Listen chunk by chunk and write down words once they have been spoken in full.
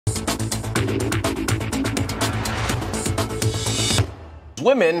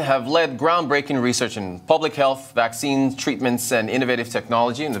Women have led groundbreaking research in public health, vaccines, treatments, and innovative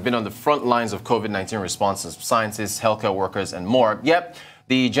technology, and have been on the front lines of COVID-19 responses, scientists, healthcare workers, and more. Yet,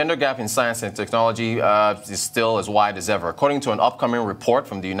 the gender gap in science and technology is still as wide as ever. According to an upcoming report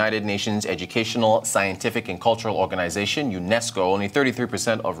from the United Nations Educational, Scientific, and Cultural Organization, UNESCO, only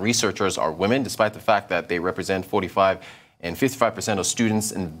 33% of researchers are women, despite the fact that they represent 45 and 55% of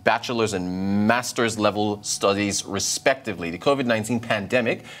students in bachelor's and master's level studies, respectively. The COVID-19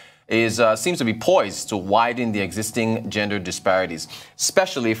 pandemic seems to be poised to widen the existing gender disparities,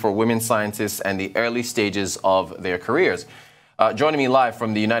 especially for women scientists and the early stages of their careers. Joining me live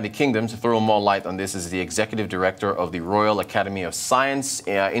from the United Kingdom to throw more light on this is the Executive Director of the Royal Academy of Science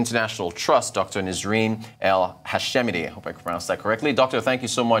International Trust, Dr. NISREEN HASHEMITE. I hope I pronounced that correctly. Doctor, thank you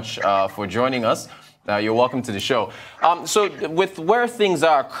so much for joining us. You're welcome to the show. So with where things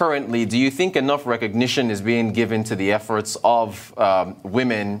are currently, do you think enough recognition is being given to the efforts of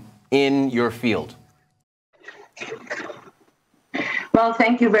women in your field? Well,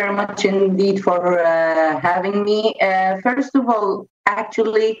 thank you very much indeed for having me. First of all,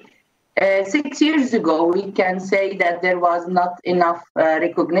 actually, 6 years ago, we can say that there was not enough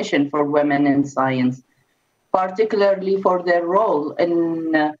recognition for women in science, particularly for their role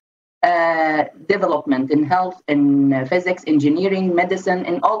in development in health, in physics, engineering, medicine,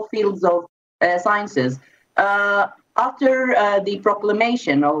 in all fields of sciences. After the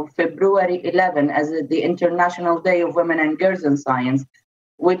proclamation of February 11 as the International Day of Women and Girls in Science,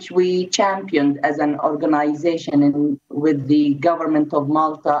 which we championed as an organization with the government of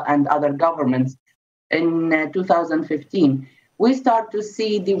Malta and other governments in 2015, we start to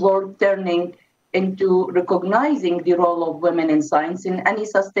see the world turning into recognizing the role of women in science in any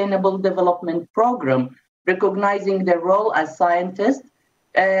sustainable development program, recognizing their role as scientists.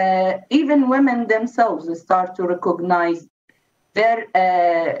 Even women themselves start to recognize their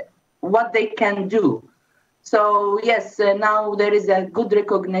what they can do. So yes, now there is a good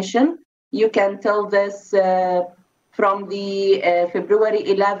recognition. You can tell this from the February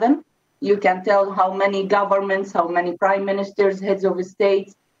 11. You can tell how many governments, how many prime ministers, heads of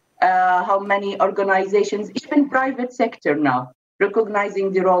states, how many organizations, even private sector now,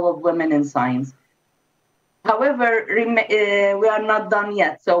 recognizing the role of women in science. However, we are not done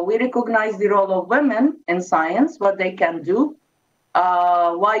yet. So we recognize the role of women in science, what they can do,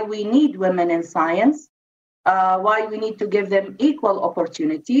 why we need women in science, why we need to give them equal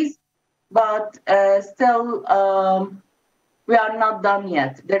opportunities, but still we are not done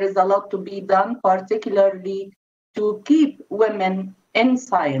yet. There is a lot to be done, particularly to keep women in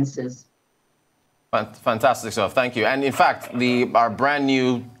sciences. Fantastic stuff. Thank you. And in fact, our brand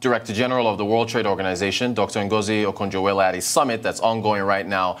new Director General of the World Trade Organization, Dr. Ngozi Okonjo-Iweala, at a summit that's ongoing right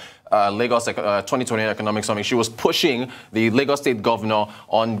now, Lagos 2020 Economic Summit, she was pushing the Lagos State Governor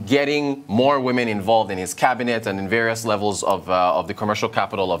on getting more women involved in his cabinet and in various levels of the commercial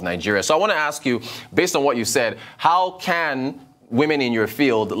capital of Nigeria. So I want to ask you, based on what you said, how can women in your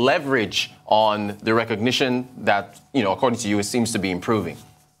field leverage on the recognition that, according to you, it seems to be improving?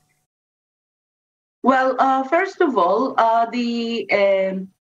 Well, first of all, all the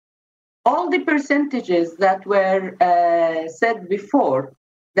percentages that were said before,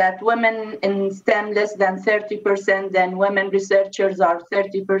 that women in STEM less than 30%, and women researchers are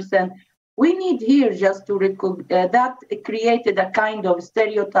 30%, we need here just to that created a kind of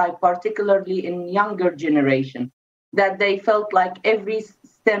stereotype, particularly in younger generation, that they felt like every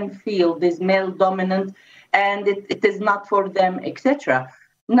STEM field is male dominant and it is not for them, etc.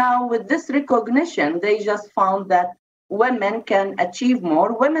 Now, with this recognition, they just found that women can achieve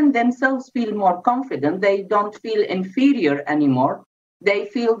more. Women themselves feel more confident. They don't feel inferior anymore. They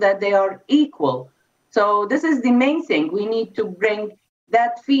feel that they are equal. So this is the main thing. We need to bring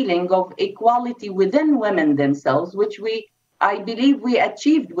that feeling of equality within women themselves, which I believe we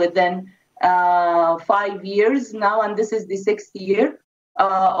achieved within 5 years now, and this is the 6th year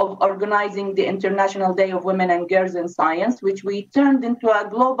of organizing the International Day of Women and Girls in Science, which we turned into a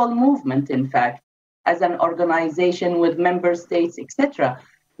global movement, in fact, as an organization with member states, etc.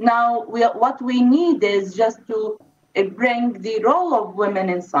 Now, what we need is just to bring the role of women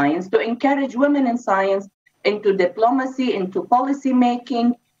in science, to encourage women in science into diplomacy, into policy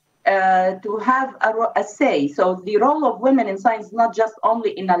making, to have a say. So the role of women in science is not just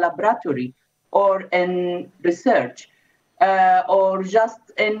only in a laboratory or in research, or just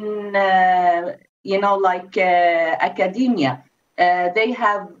in, academia. They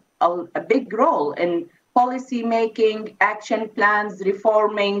have a big role in policy making, action plans,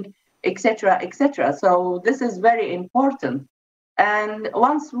 reforming, etc., etc. So this is very important. And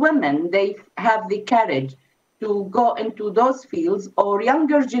once women, they have the courage to go into those fields, or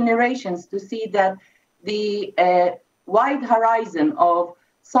younger generations to see that the wide horizon of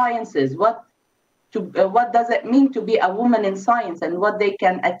sciences, what does it mean to be a woman in science and what they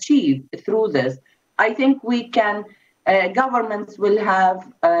can achieve through this. I think we can, governments will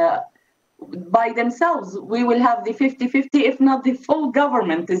have, by themselves, we will have the 50-50, if not the full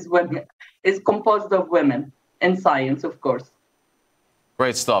government is composed of women in science, of course.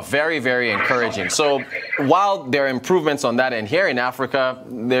 Great stuff. Very, very encouraging. So while there are improvements on that end, here in Africa,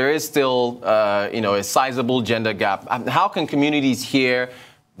 there is still, a sizable gender gap. How can communities here,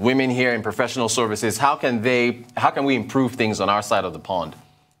 women here in professional services, how can we improve things on our side of the pond?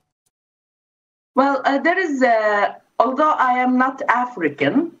 Well, there is, although I am not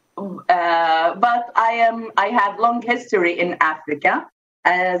African, but I have long history in Africa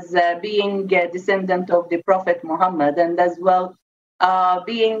as being a descendant of the Prophet Muhammad, and as well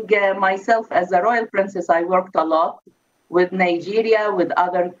being myself as a royal princess, I worked a lot with Nigeria, with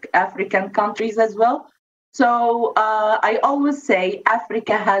other African countries as well. So I always say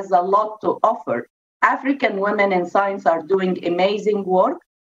Africa has a lot to offer. African women in science are doing amazing work.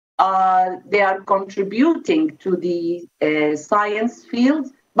 They are contributing to the science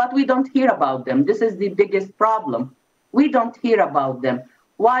fields, but we don't hear about them. This is the biggest problem. We don't hear about them.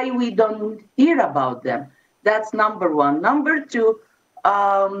 Why we don't hear about them? That's number one. Number two,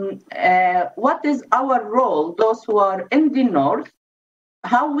 what is our role, those who are in the north,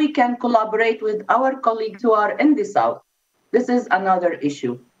 how we can collaborate with our colleagues who are in the south? This is another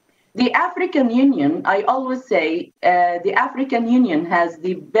issue. The African Union, I always say, the African Union has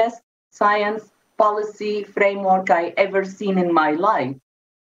the best science policy framework I ever seen in my life.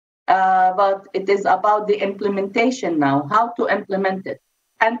 But it is about the implementation now, how to implement it.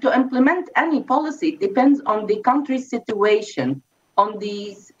 And to implement any policy depends on the country's situation, on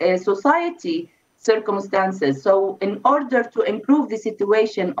the society circumstances. So in order to improve the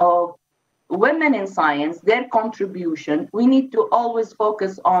situation of women in science, their contribution, we need to always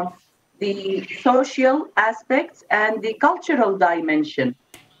focus on the social aspects and the cultural dimension,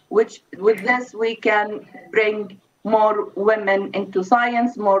 which with this we can bring more women into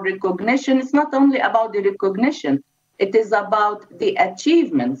science, more recognition. It's not only about the recognition, it is about the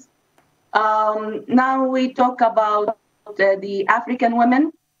achievements. Now we talk about the African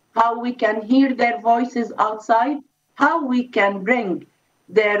women, how we can hear their voices outside, how we can bring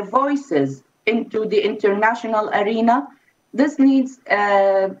their voices into the international arena. This needs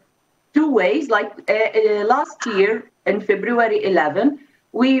two ways. Like last year, in February 11,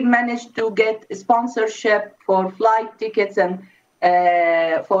 we managed to get sponsorship for flight tickets and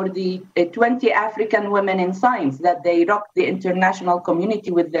for the 20 African women in science that they rocked the international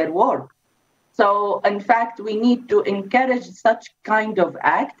community with their work. So, in fact, we need to encourage such kind of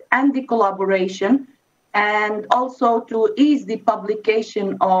act and the collaboration, and also to ease the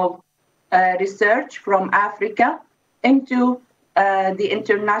publication of research from Africa into the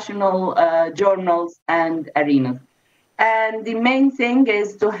international journals and arenas. And the main thing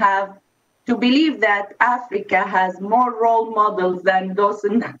is to believe that Africa has more role models than those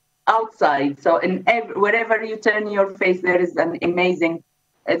outside. So wherever you turn your face,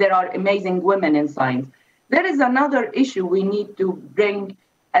 there are amazing women in science. There is another issue we need to bring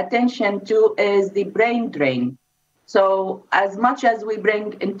attention to, is the brain drain. So as much as we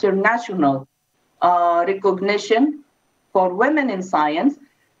bring international recognition for women in science,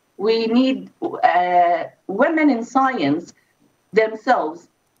 we need women in science themselves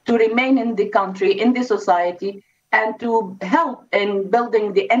to remain in the country, in the society, and to help in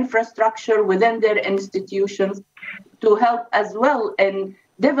building the infrastructure within their institutions, to help as well in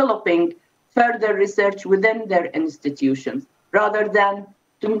developing further research within their institutions, rather than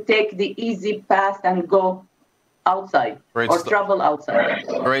to take the easy path and go outside travel outside.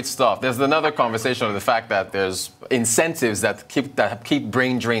 Great stuff. There's another conversation on the fact that there's incentives that keep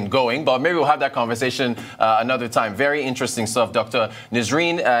brain drain going, but maybe we'll have that conversation another time. Very interesting stuff. Dr.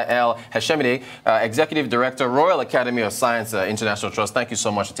 NISREEN El HASHEMITE, Executive Director, Royal Academy of Science International Trust. Thank you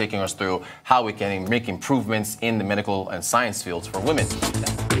so much for taking us through how we can make improvements in the medical and science fields for women.